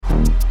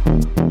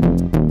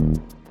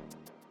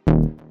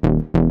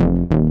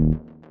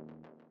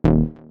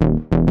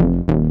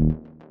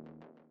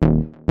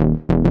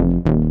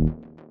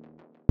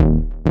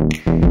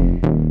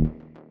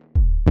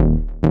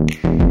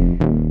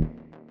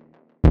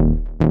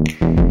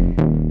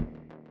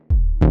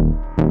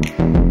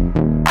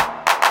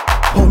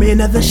Pour me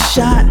another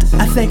shot,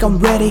 I think I'm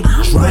ready.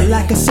 Try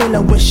like a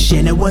sailor,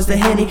 wishing it was the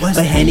Henny. But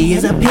Henny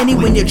is a penny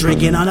when you're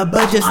drinking on a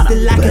budget.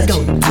 Still I could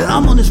go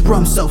dumb on this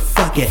rum, so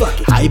fuck it.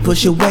 How you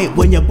push your weight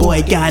when your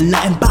boy got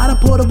nothing but a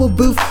portable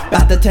booth?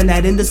 About to turn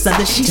that into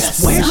something. She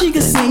swears she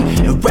can sing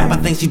and rap, I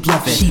think she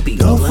bluffing. She be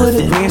go for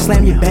the grand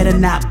slam, you better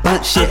not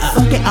bunt shit.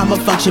 Fuck it, I'ma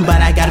function,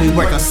 but I gotta be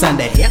work on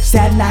Sunday.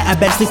 Saturday night, I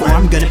better sleep or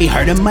I'm gonna be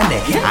hurting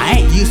Monday. I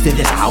ain't used to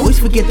this, I always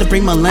forget to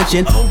bring my lunch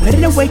in. Better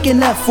than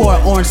waking up for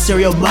an orange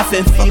cereal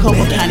muffin. Fuck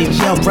Hobo County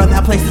Jail, brother,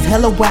 that place is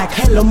hella whack.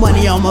 No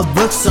money on my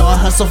books, so I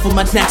hustle for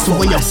my snacks. So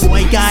when your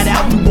boy got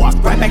out, we walked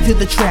right back to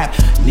the trap.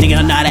 Nigga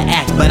don't know how to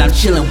act, but I'm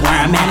chillin' where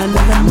I'm at.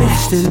 Another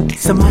mixin',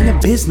 some on your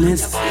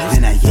business.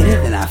 Then I get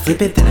it, then I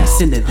flip it, then I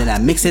send it, then I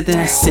mix it, then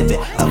I sip it.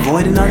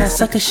 Avoiding all that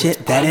sucker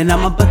shit, that ain't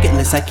on my bucket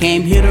list. I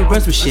came here to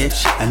run some shit.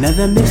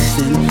 Another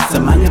mission,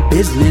 some on your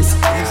business.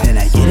 Then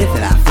I get it,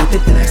 then I flip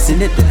it, then I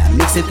send it, then I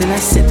mix it, then I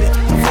sip it.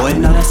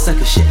 Avoiding all that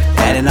sucker shit,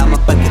 that ain't on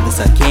my bucket list.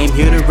 I came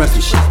here to run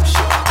some shit.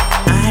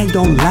 I ain't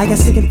gon' lie, I'm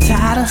sick and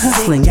tired of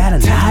hustling. Got a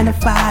 9 to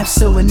 5,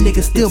 so a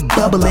nigga still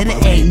bubbling.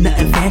 It ain't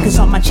nothing fan, cause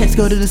all my checks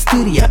go to the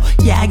studio.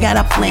 Yeah, I got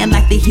a plan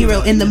like the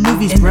hero in the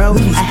movies, bro.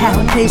 I have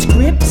a page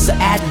script, so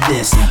add to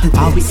this.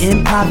 I'll be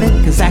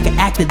improving, cause I can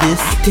act to this.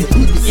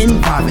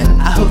 Involving,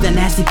 I hope that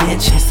nasty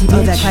bitch.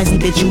 Oh, that crazy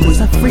bitch, you was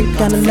a freak.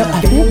 Gonna know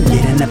I've been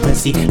getting the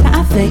pussy.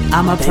 Now I think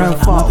I'm a pro,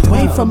 far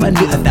away from a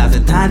new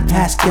 1,000 times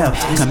past go.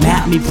 Come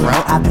at me, bro,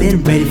 I've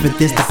been ready for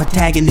this. The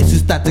protagonist who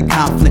start the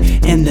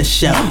conflict in the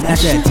show.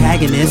 That's your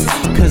antagonist,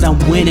 cause I'm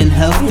winning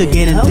hoes. Still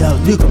getting dope,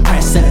 new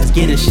compressors,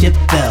 getting shipped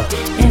though.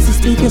 Fancy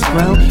speakers,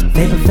 bro,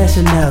 they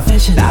professional.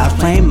 Style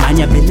playing, mind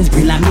your business,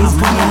 green like me.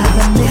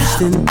 I'm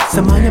mixing,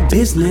 some on your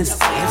business.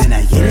 Then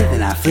I get it,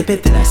 then I flip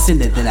it, then I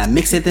send it, then I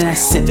mix it, then I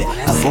sip it.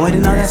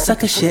 Avoiding all that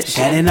sucker shit,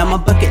 that ain't on my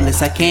bucket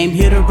list. I came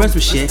here to run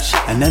some shit.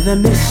 Another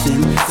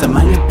mission, some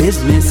on your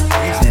business.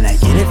 Then I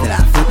get it, then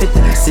I flip it,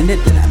 then I send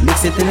it, then I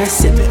mix it, then I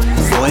sip it.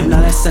 Avoiding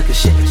all that sucker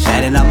shit,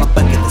 that ain't on my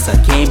bucket list. I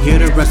came here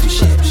to run some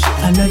shit.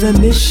 Another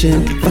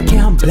mission, for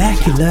Count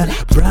Blackula.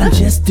 Bro, I'm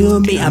just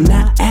doing me, I'm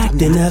not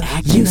acting up.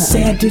 You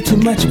say I do too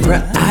much,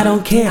 bro, I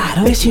don't care.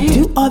 Bet you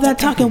do all that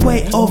talking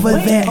way over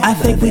there. I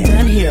think we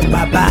done here,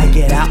 bye-bye,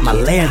 get out my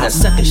lair. That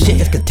sucker shit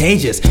is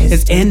contagious,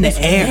 it's in the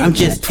air. I'm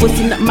just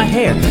twisting up my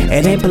hair.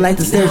 It ain't polite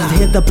to stare, just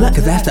hit the Blaq,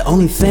 cause that's the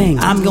only thing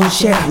I'm gon'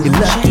 share. You're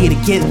lucky to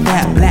get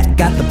that. Blaq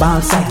got the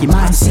bomb sack. You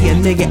might see a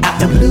nigga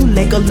out in Blue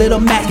Lake, a little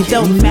Mac. It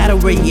don't matter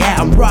where you at,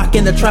 I'm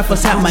rocking the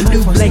Trifles hat. My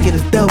new blanket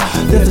is dope,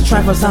 there's a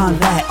Trifles on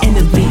that. And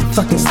this beat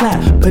fucking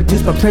slap,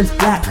 produced by Prince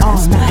Blaq. On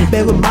in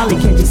bed with Molly,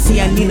 can't you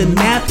see I need a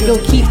nap? Go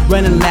keep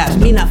running laps,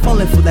 me not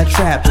falling for that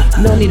trap.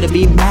 No need to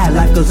be mad,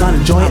 life goes on,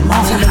 enjoy it.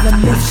 Another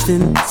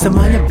mixin', some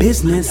on your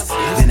business.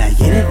 Then I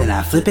get it, then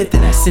I flip it,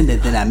 then I send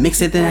it, then I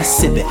mix it, then I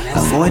sip it.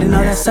 Avoiding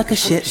all that sucker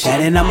shit,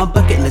 that ain't on my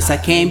bucket list. I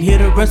came here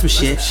to run some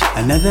shit.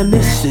 Another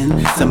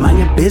mission, some on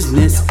your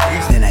business.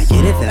 Then I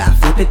get it, then I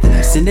flip it, then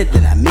I send it,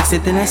 then I mix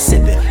it, then I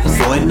sip it.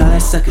 Avoiding all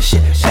that sucker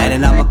shit, that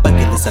ain't on my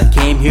bucket list. I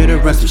came here to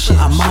run some shit.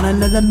 I'm on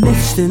another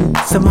mission,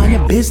 some on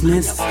your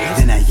business.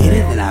 Then I get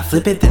it, then I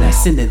flip it, then I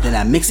send it, then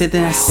I mix it,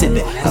 then I sip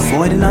it.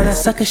 Avoiding all that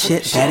sucker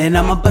shit, that ain't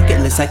on my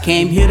bucket list. I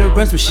came here to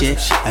run some shit.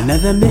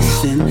 Another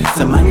mission,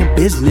 some on your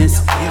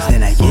business.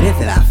 Then I get it,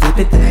 then I flip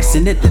it, then I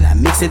send it, then I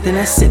mix it, then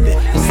I sip it.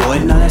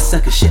 Avoiding all that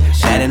sucker shit,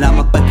 that ain't on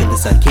my bucket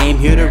list. I came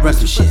here to run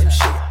some shit.